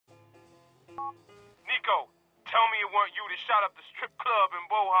Niko, tell me it weren't you that shot up the strip club in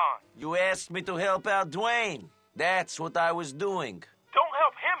Bohan. You asked me to help out Dwayne. That's what I was doing. Don't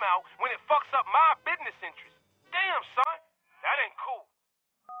help him out when it fucks up my business interests. Damn, son. That ain't cool.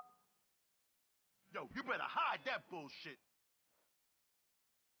 Yo, you better hide that bullshit.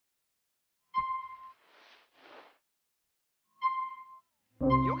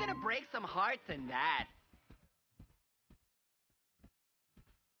 You're gonna break some hearts in that.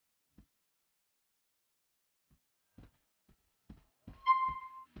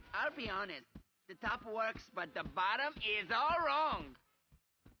 I'll be honest. The top works, but the bottom is all wrong.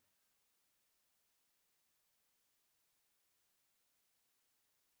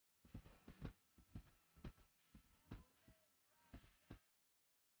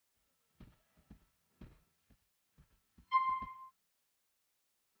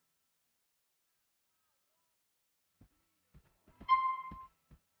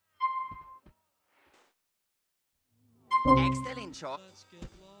 Excellent shot.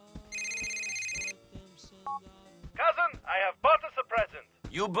 Cousin, I have bought us a present.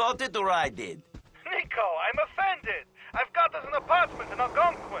 You bought it or I did? Niko, I'm offended. I've got us an apartment in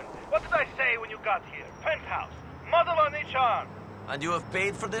Algonquin. What did I say when you got here? Penthouse. Model on each arm. And you have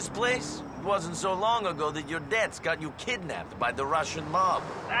paid for this place? It wasn't so long ago that your debts got you kidnapped by the Russian mob.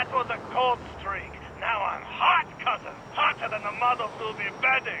 That was a cold streak. Now I'm hot, cousin. Hotter than the models will be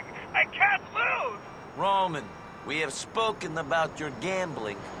bedding. I can't lose. Roman, we have spoken about your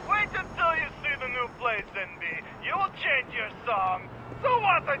gambling. Wait until you see the new place, NB. You'll change your song. So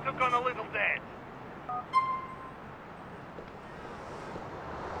what? I took on a little debt.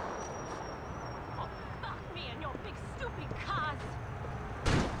 Oh, fuck me and your big stupid cars.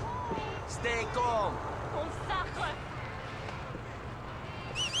 Stay calm. Mon sacre.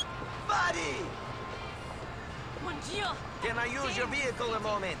 Buddy! Mon Dieu. Can I use your vehicle a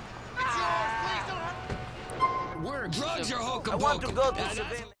moment? We're drugs or hocus I want to pocus? go to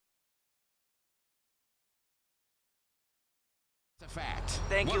surveillance. It's a fact.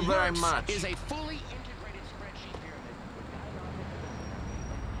 Thank What you very works much. Is a fully integrated spreadsheet pyramid.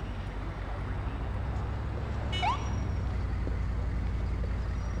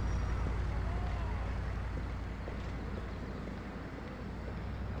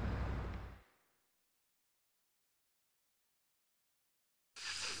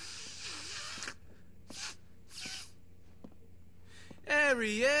 There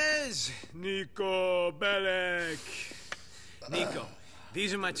he is, Niko Bellic. Niko,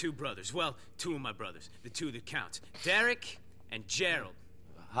 these are my two brothers. Well, two of my brothers, the two that count. Derek and Gerald.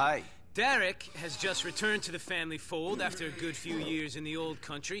 Hi. Derek has just returned to the family fold after a good few years in the old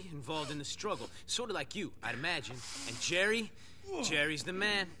country, involved in the struggle. Sort of like you, I'd imagine. And Jerry's the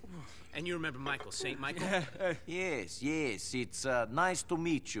man. And you remember Michael, St. Michael? Yes, it's nice to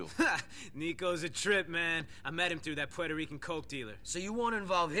meet you. Niko's a trip, man. I met him through that Puerto Rican coke dealer. So you want to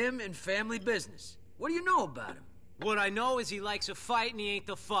involve him in family business? What do you know about him? What I know is he likes a fight and he ain't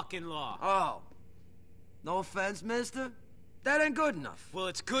the fucking law. Oh. No offense, mister. That ain't good enough. Well,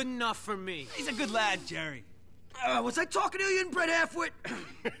 it's good enough for me. He's a good lad, Jerry. Was I talking to you, inbred halfwit?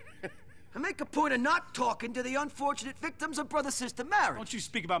 I make a point of not talking to the unfortunate victims of brother-sister marriage. Don't you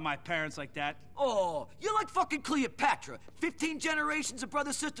speak about my parents like that. Oh, you're like fucking Cleopatra. 15 generations of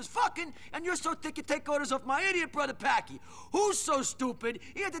brother-sisters fucking, and you're so thick you take orders off my idiot brother Packie. Who's so stupid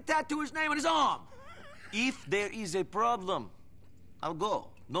he had to tattoo his name on his arm? If there is a problem, I'll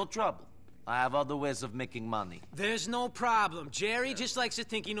go. No trouble. I have other ways of making money. There's no problem. Jerry just likes to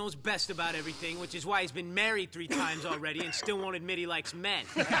think he knows best about everything, which is why he's been married 3 times already and still won't admit he likes men.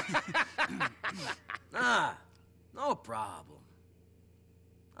 Ah, no problem.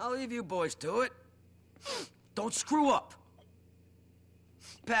 I'll leave you boys to it. Don't screw up.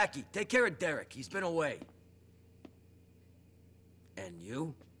 Packie, take care of Derek. He's been away. And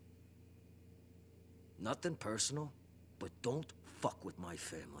you? Nothing personal, but don't fuck with my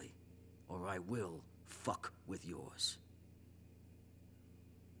family, or I will fuck with yours.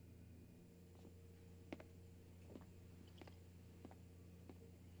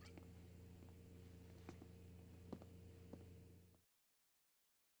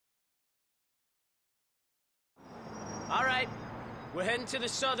 All right, we're heading to the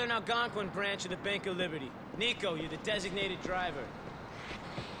southern Algonquin branch of the Bank of Liberty. Niko, you're the designated driver.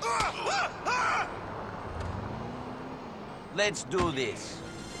 Let's do this.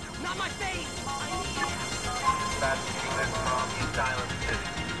 Not my face! Fast movement from East Island City.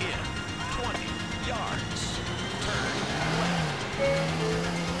 In 20 yards. Turn left.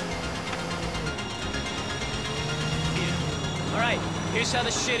 All right, here's how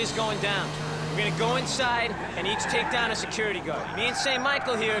the shit is going down. We're gonna go inside and each take down a security guard. Me and St.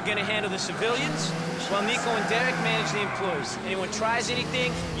 Michael here are gonna handle the civilians, while Niko and Derek manage the employees. Anyone tries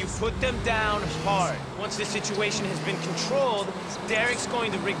anything, you put them down hard. Once the situation has been controlled, Derek's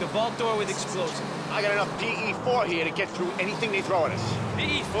going to rig the vault door with explosives. I got enough PE4 here to get through anything they throw at us.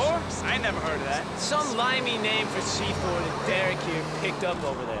 PE4? I never heard of that. Some limey name for C4 that Derek here picked up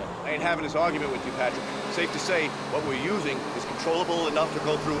over there. I ain't having this argument with you, Patrick. Safe to say, what we're using is controllable enough to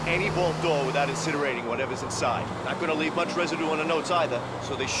go through any vault door without incinerating whatever's inside. Not gonna leave much residue on the notes either,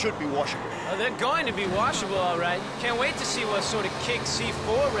 so they should be washable. Oh, they're going to be washable, all right. Can't wait to see what sort of kick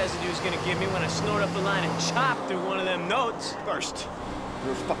C4 residue is gonna give me when I snort up a line and chop through one of them notes. First,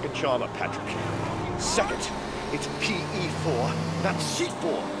 you're a fucking charmer, Patrick. Second, it's PE4, not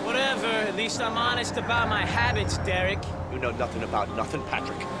C4. Whatever, at least I'm honest about my habits, Derek. You know nothing about nothing,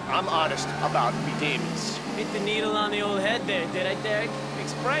 Patrick. I'm honest about me demons. Hit the needle on the old head there, did I, Derek?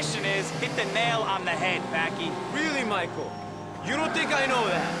 Expression is hit the nail on the head, Packie. Really, Michael? You don't think I know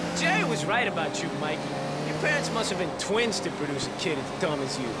that? Jerry was right about you, Mikey. Your parents must have been twins to produce a kid as dumb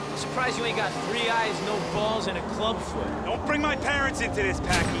as you. I'm surprised you ain't got 3 eyes, no balls, and a club foot. Don't bring my parents into this,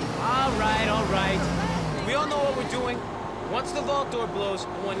 Packie. All right. We all know what we're doing. Once the vault door blows,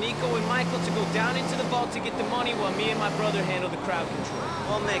 I want Niko and Michael to go down into the vault to get the money while me and my brother handle the crowd control.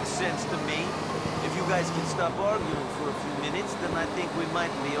 All makes sense to me. If you guys can stop arguing for a few minutes, then I think we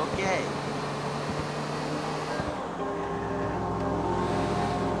might be okay.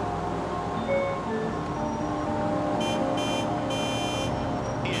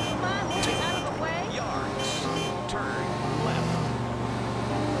 Yards. Turn left.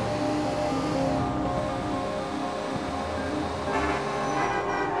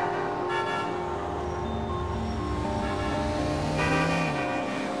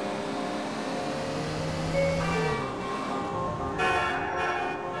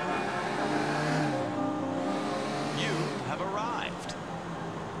 You have arrived.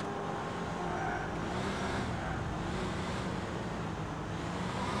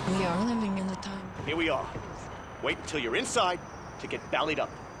 We are living in the time. Here we are. Wait until you're inside to get ballied up.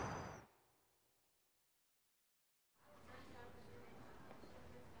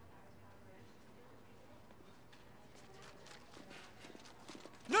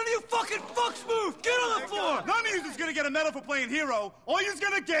 None of you fucking fucks move! Get on the floor! None of you is gonna get a medal for playing hero. All you're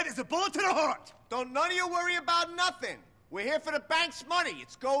gonna get is a bullet to the heart. Don't none of you worry about nothing. We're here for the bank's money.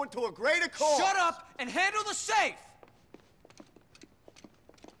 It's going to a greater cause. Shut up and handle the safe!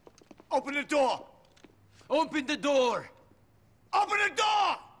 Open the door. Open the door! Open the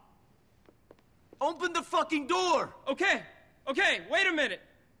door! Open the fucking door! Okay, wait a minute.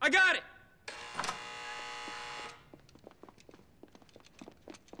 I got it.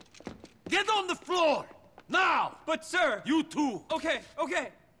 Get on the floor! Now! But, sir... You too! Okay.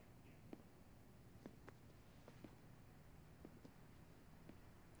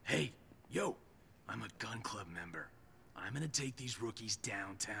 Hey, yo, I'm a gun club member. I'm gonna take these rookies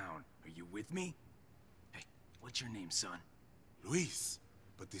downtown. Are you with me? Hey, what's your name, son? Luis,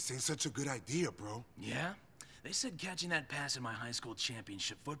 but this ain't such a good idea, bro. Yeah? They said catching that pass in my high school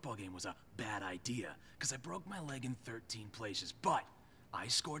championship football game was a bad idea, because I broke my leg in 13 places, but I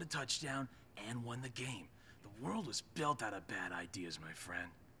scored a touchdown and won the game. The world was built out of bad ideas, my friend.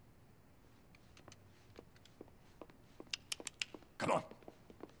 Come on.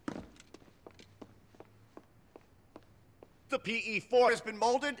 The PE4 has been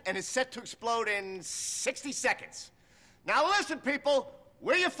molded and is set to explode in 60 seconds. Now listen, people.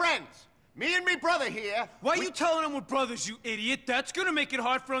 We're your friends. Me and me brother here. Why are you telling them we're brothers, you idiot? That's gonna make it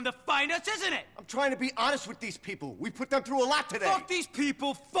hard for them to find us, isn't it? I'm trying to be honest with these people. We put them through a lot today. Fuck these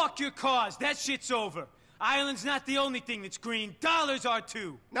people, fuck your cause. That shit's over. Ireland's not the only thing that's green. Dollars are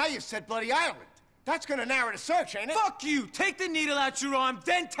too. Now you said bloody Ireland. That's gonna narrow the search, ain't it? Fuck you! Take the needle out your arm,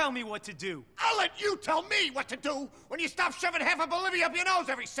 then tell me what to do. I'll let you tell me what to do when you stop shoving half of Bolivia up your nose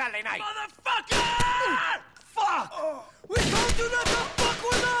every Saturday night. Motherfucker! Fuck! We told you not to fuck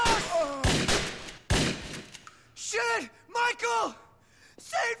with us! Shit! Michael!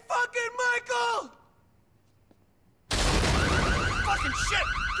 Saint fucking Michael! Fucking shit!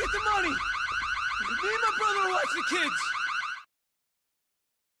 Get the money! Me and my brother will watch the kids!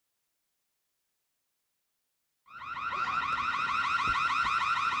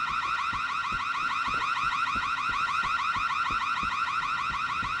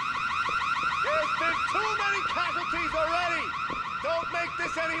 There's been too many casualties already! Don't make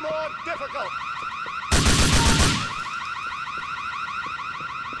this any more difficult!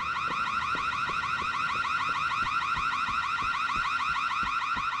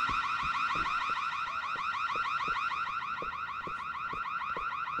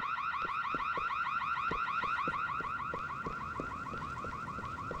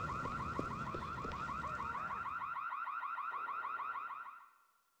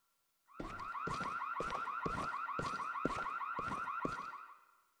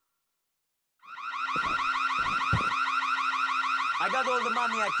 got all the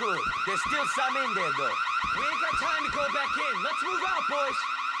money I could. There's still some in there, though. We ain't got time to go back in. Let's move out, boys.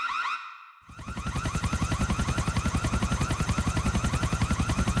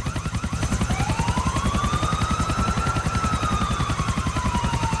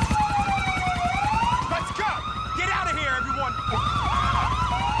 Let's go! Get out of here, everyone!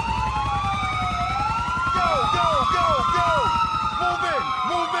 Go, go, go, go! Move in,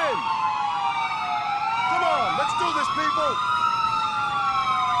 move in! Come on, let's do this, people!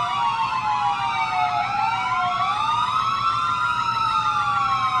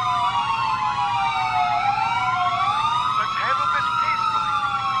 Let's handle this peacefully.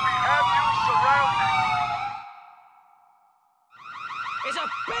 We have you surrounded. It's a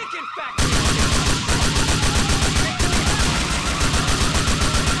bacon factory!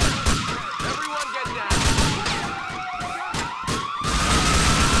 Everyone get down!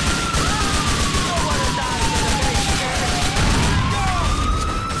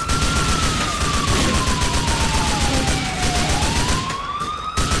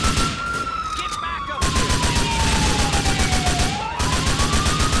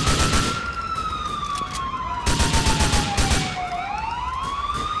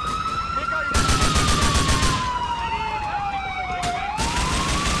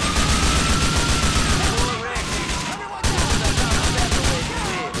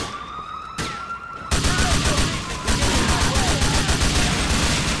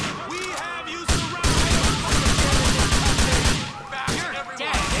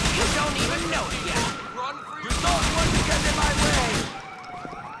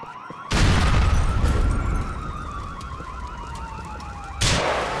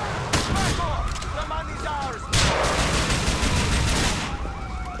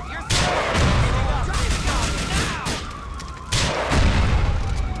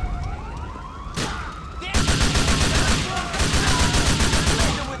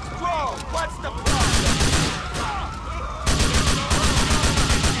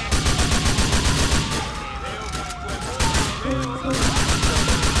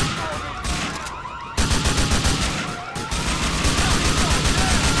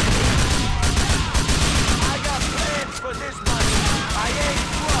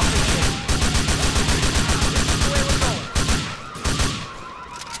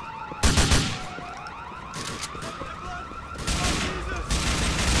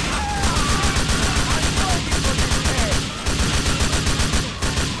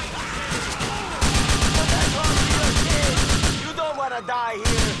 Die here.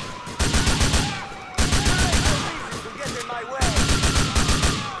 Please get in my way.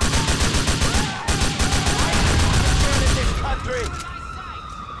 I'm in this country.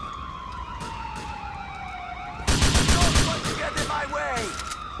 Don't want to get in my way.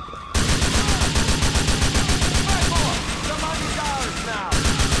 The money's ours now.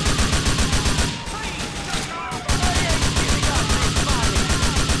 I ain't giving up this money.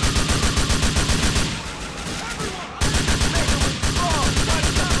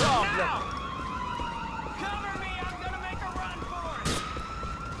 What's the problem? Cover me! I'm gonna make a run for it!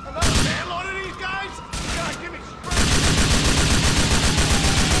 Another manload of these guys? You gotta give me strength!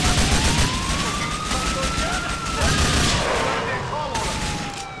 Call on them!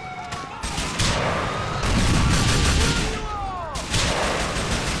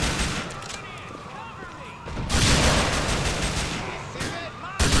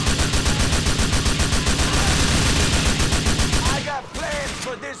 I got plans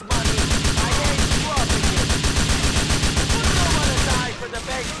for this money. I ain't dropping it. You don't want to die for the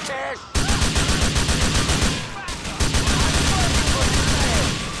bank cash. I'm working for this man.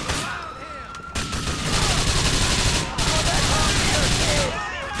 Go back home to your kids.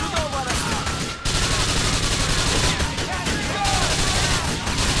 You don't want to...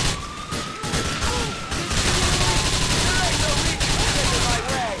 There ain't no reason to get in my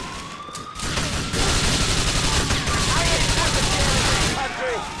way. I ain't never scared of this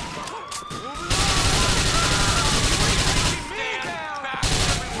country.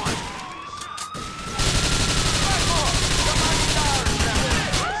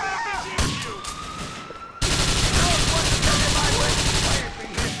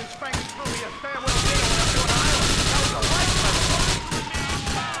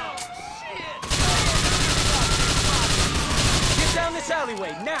 Get down this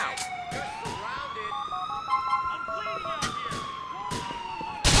alleyway, now!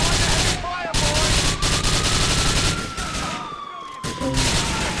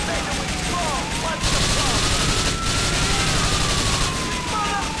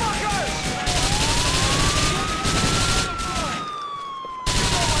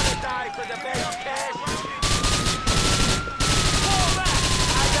 For the best cash.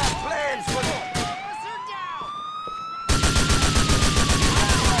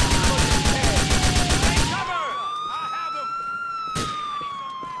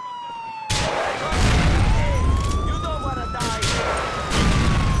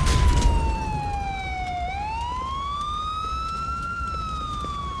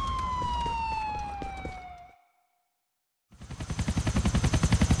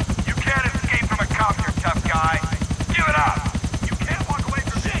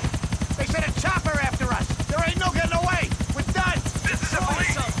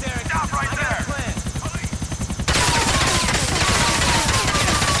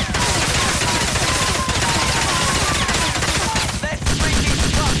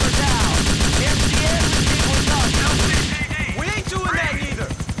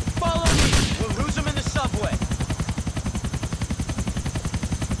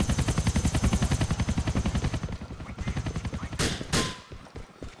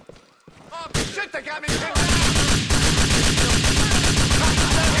 shit, they got me pinned down!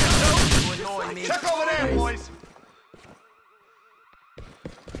 Check over there, boys!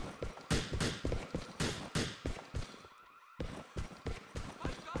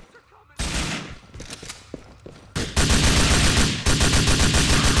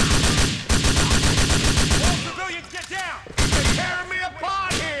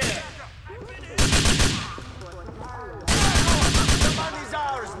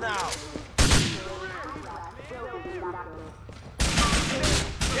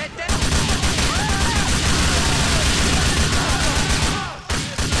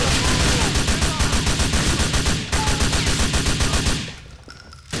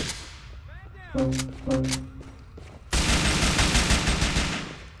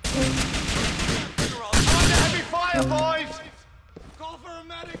 Heavy fire, boys! Call for a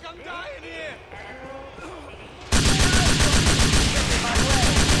medic, I'm dying here!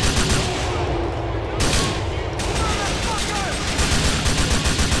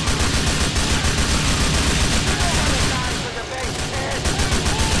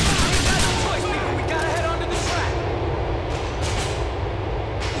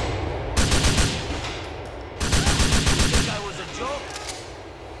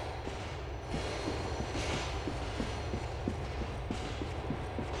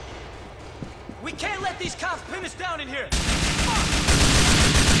 We can't let these cops pin us down in here!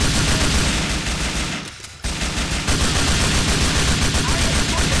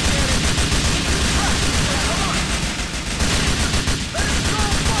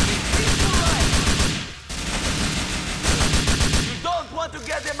 You don't want to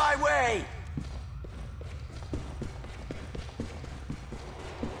get in my way!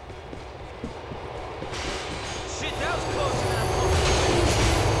 Shit, that was close enough.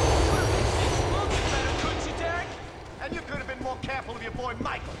 And you could have been more careful of your boy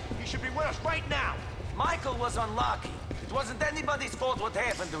Michael. He should be with us right now. Michael was unlucky. It wasn't anybody's fault what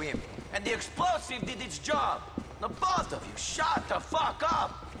happened to him. And the explosive did its job. Now both of you, shut the fuck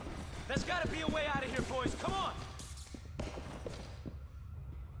up! There's gotta be a way out of here, boys. Come on!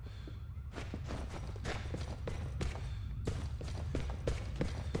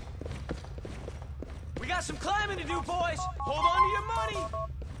 We got some climbing to do, boys! Hold on to your money!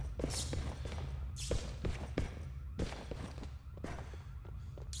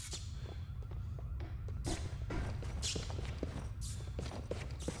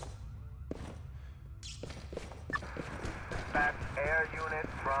 That's air unit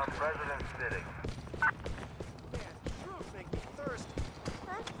from President City. Man, truth make me thirsty.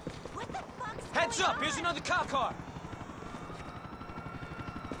 Huh? What the fuck's Heads going up! Here's on? another cop car!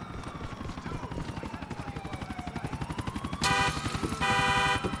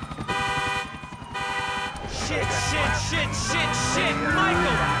 Shit!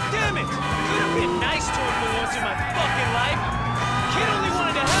 Michael! Damn it! Could have been nice to him for once in my fucking life! Kid only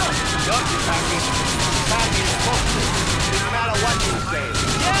wanted to help! Don't you, Packie? Packie is supposed to. Didn't matter what you say.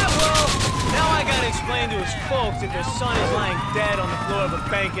 Yeah, well, now I gotta explain to his folks that their son is lying dead on the floor of a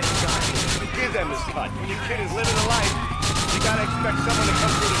bank in a gun. Give them his cut. When your kid is living a life, you gotta expect someone to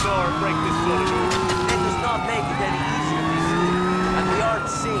come through the door and break this sort of news. That does not make it any easier, and we aren't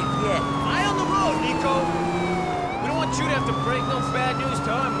safe yet. Eye on the road, Nico! We don't want you to have to break no bad news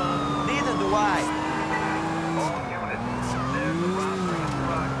to our mom. Neither do I. All units, there's a robbery in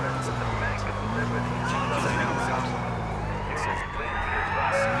progress at the Bank of Liberty. Southern Government. Please be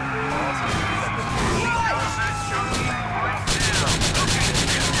advised. All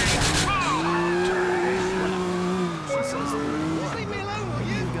Leave me alone, will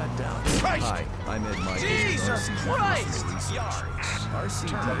you? Hi, I'm Ed Michael. Jesus Christ! RCD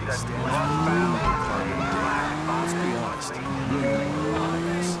stands for Radiocarbon Dating. Let's be honest, you're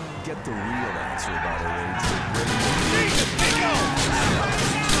liars. Get the real answer about our age with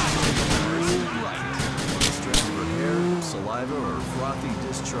strands of hair, saliva, or frothy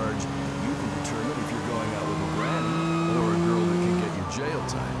discharge, you can determine if you're going out with a granny or a girl that can get you jail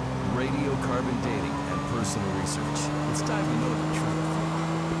time. Radiocarbon dating and personal research. It's time to know the truth.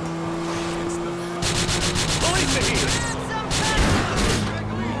 Police are here!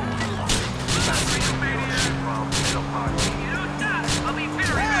 I'll be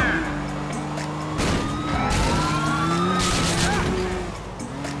very there.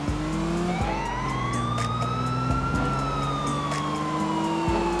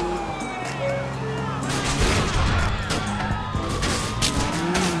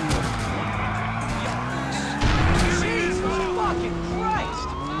 Jesus fucking Christ!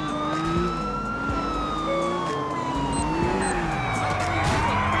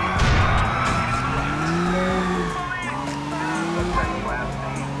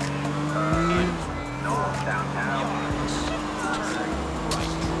 You're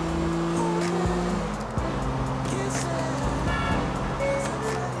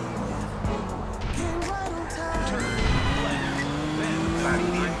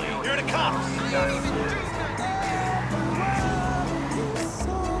the cops!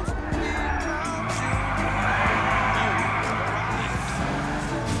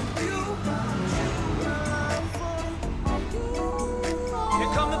 Here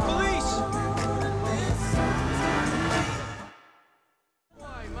come the police!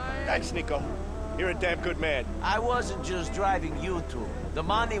 Thanks, Niko. You're a damn good man. I wasn't just driving you two. The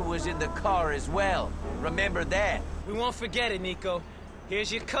money was in the car as well. Remember that? We won't forget it, Niko.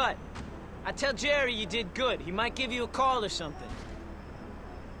 Here's your cut. I tell Jerry you did good. He might give you a call or something.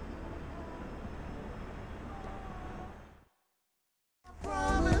 Hey,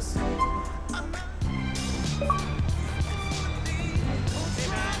 man,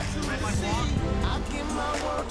 read my blog?